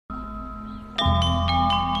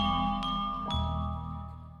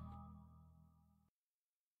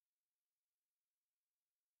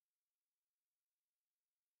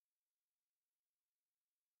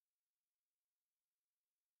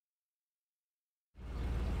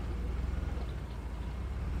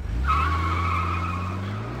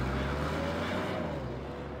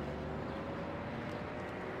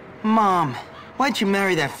Mom, why'd you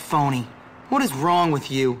marry that phony? What is wrong with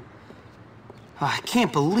you? Oh, I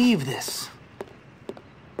can't believe this.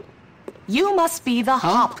 You must be the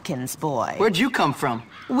Hopkins boy. Where'd you come from?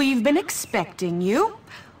 We've been expecting you.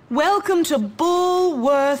 Welcome to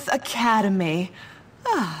Bullworth Academy.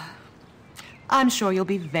 I'm sure you'll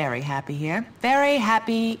be very happy here. Very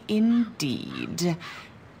happy indeed.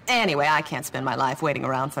 Anyway, I can't spend my life waiting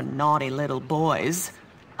around for naughty little boys.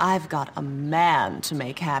 I've got a man to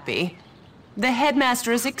make happy. The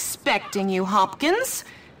headmaster is expecting you, Hopkins,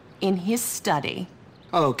 in his study.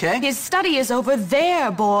 Okay. His study is over there,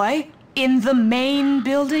 boy, in the main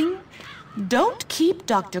building. Don't keep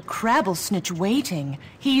Dr. Crabblesnitch waiting.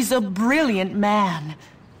 He's a brilliant man.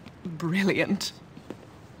 Brilliant.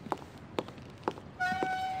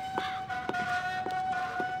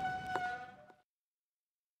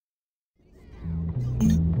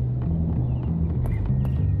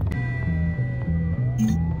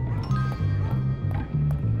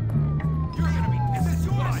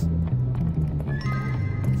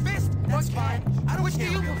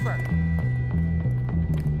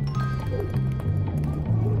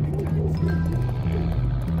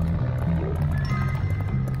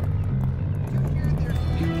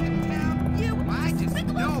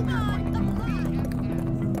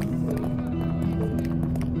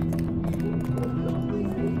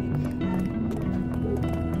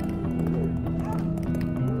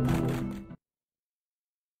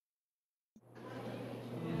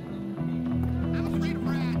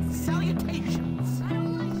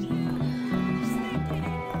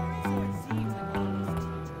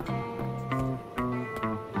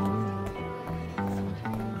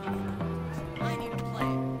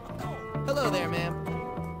 Hello there, ma'am.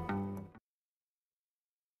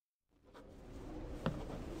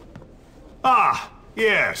 Ah,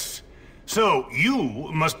 yes. So, you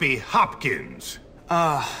must be Hopkins.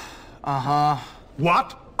 Uh-huh.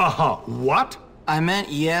 What? Uh-huh. What? I meant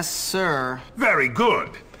yes, sir. Very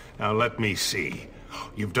good. Now, let me see.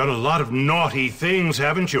 You've done a lot of naughty things,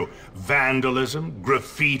 haven't you? Vandalism,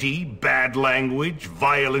 graffiti, bad language,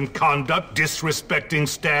 violent conduct, disrespecting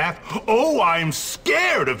staff. Oh, I'm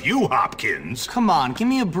scared of you, Hopkins. Come on, give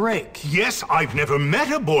me a break. Yes, I've never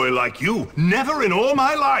met a boy like you. Never in all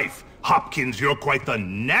my life. Hopkins, you're quite the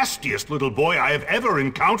nastiest little boy I have ever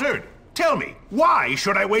encountered. Tell me, why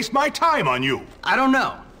should I waste my time on you? I don't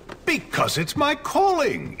know. Because it's my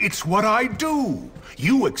calling. It's what I do.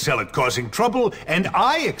 You excel at causing trouble, and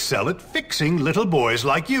I excel at fixing little boys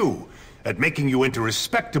like you, at making you into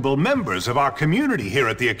respectable members of our community here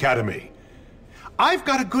at the Academy. I've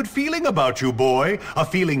got a good feeling about you, boy, a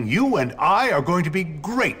feeling you and I are going to be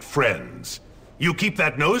great friends. You keep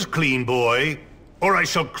that nose clean, boy, or I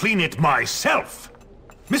shall clean it myself.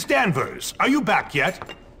 Miss Danvers, are you back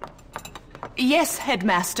yet? Yes,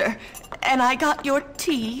 Headmaster. And I got your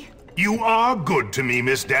tea. You are good to me,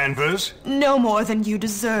 Miss Danvers. No more than you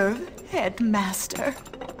deserve, Headmaster.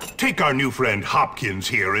 Take our new friend Hopkins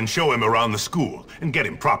here and show him around the school and get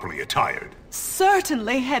him properly attired.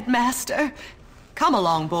 Certainly, Headmaster. Come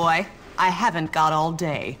along, boy. I haven't got all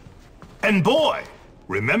day. And boy,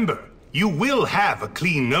 remember, you will have a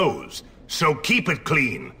clean nose, so keep it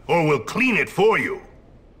clean, or we'll clean it for you.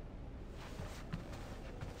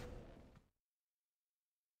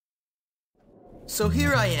 So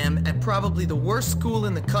here I am at probably the worst school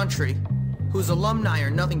in the country, whose alumni are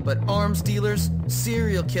nothing but arms dealers,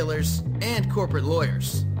 serial killers, and corporate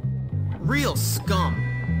lawyers. Real scum.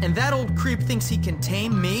 And that old creep thinks he can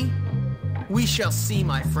tame me? We shall see,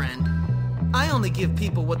 my friend. I only give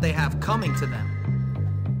people what they have coming to them.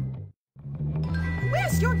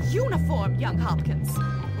 Where's your uniform, young Hopkins?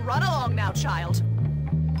 Run along now, child.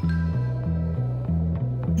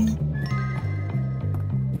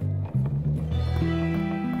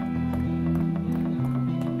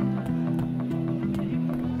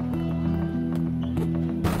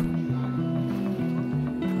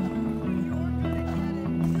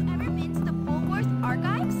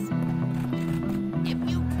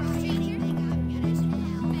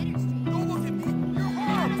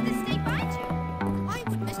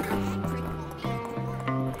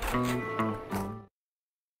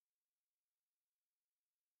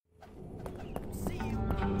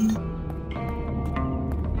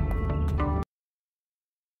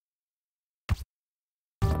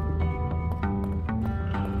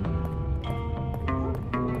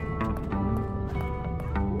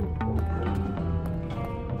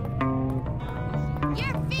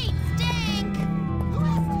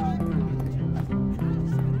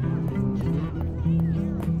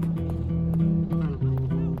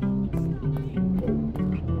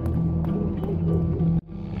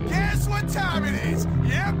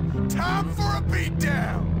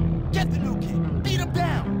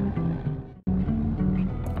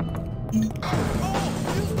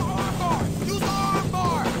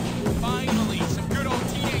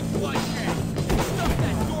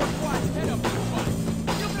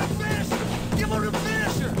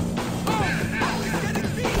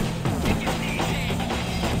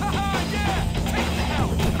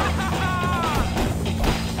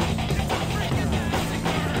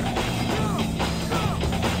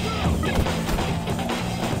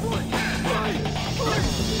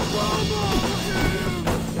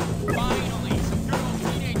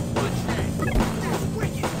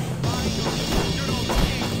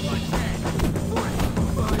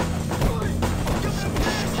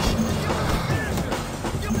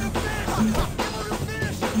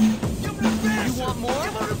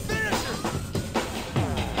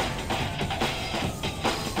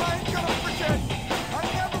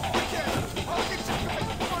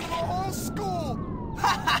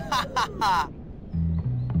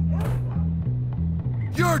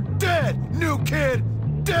 You're dead, new kid!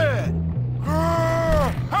 Dead!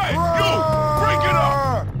 Hey, you! Break it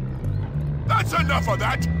up! That's enough of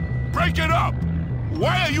that! Break it up!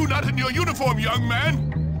 Why are you not in your uniform, young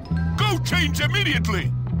man? Go change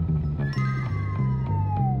immediately!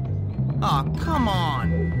 Aw, come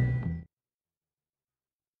on.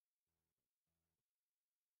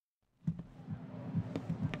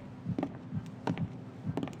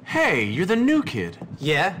 Hey, you're the new kid.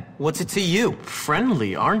 Yeah? What's it to you?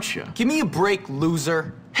 Friendly, aren't you? Give me a break,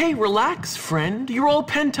 loser. Hey, relax, friend. You're all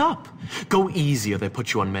pent up. Go easy or they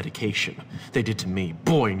put you on medication. They did to me.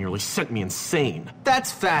 Boy, nearly sent me insane.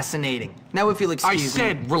 That's fascinating. Now if you'll excuse me... I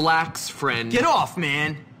said relax, friend. Get off,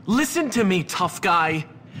 man. Listen to me, tough guy.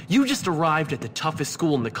 You just arrived at the toughest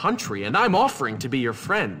school in the country, and I'm offering to be your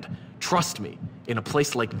friend. Trust me, in a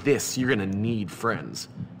place like this, you're gonna need friends.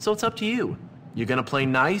 So it's up to you. You gonna play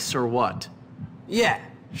nice or what? Yeah,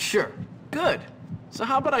 sure. Good. So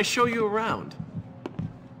how about I show you around?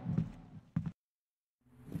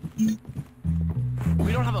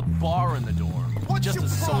 We don't have a bar in the dorm. What's just your a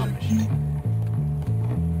soda problem? machine.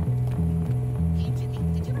 Hey, Jimmy,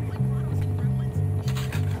 did you ever play Chronos and Gremlins?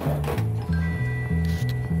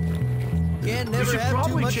 Can't You never should have too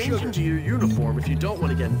probably much change sugar. into your uniform if you don't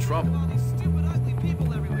want to get in trouble. All these stupid, ugly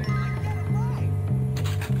people everywhere. Like, get it right.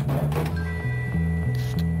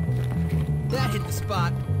 That hit the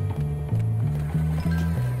spot.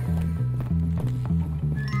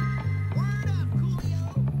 Word up, Coolio.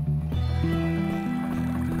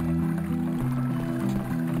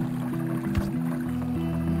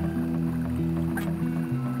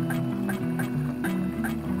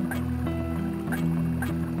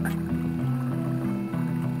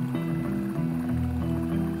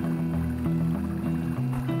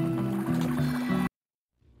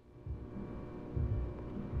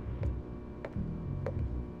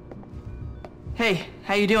 Hey,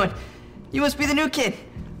 how you doing? You must be the new kid.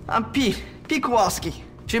 I'm Pete Kowalski.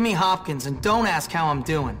 Jimmy Hopkins, and don't ask how I'm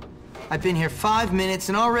doing. I've been here 5 minutes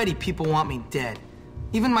and already people want me dead.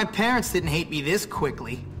 Even my parents didn't hate me this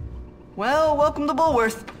quickly. Well, welcome to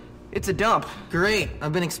Bullworth. It's a dump. Great,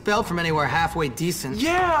 I've been expelled from anywhere halfway decent.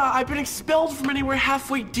 Yeah, I've been expelled from anywhere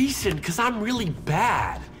halfway decent because I'm really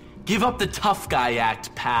bad. Give up the tough guy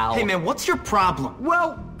act, pal. Hey man, what's your problem?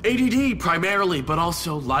 Well, ADD primarily, but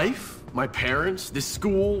also life, my parents, this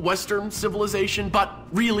school, Western civilization, but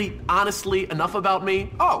really, honestly, enough about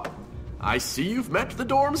me. Oh, I see you've met the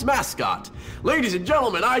dorm's mascot. Ladies and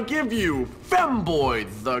gentlemen, I give you Femboy,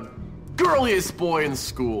 the girliest boy in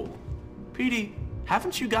school. Petey,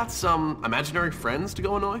 haven't you got some imaginary friends to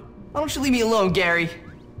go annoy? Why don't you leave me alone, Gary?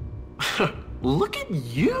 Look at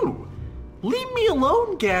you. Leave me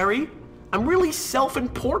alone, Gary. I'm really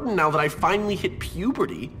self-important now that I finally hit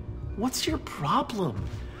puberty. What's your problem?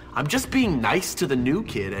 I'm just being nice to the new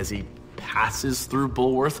kid as he passes through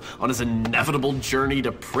Bullworth on his inevitable journey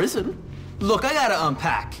to prison. Look, I gotta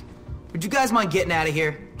unpack. Would you guys mind getting out of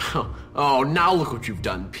here? Oh, now look what you've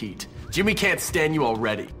done, Pete. Jimmy can't stand you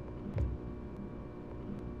already.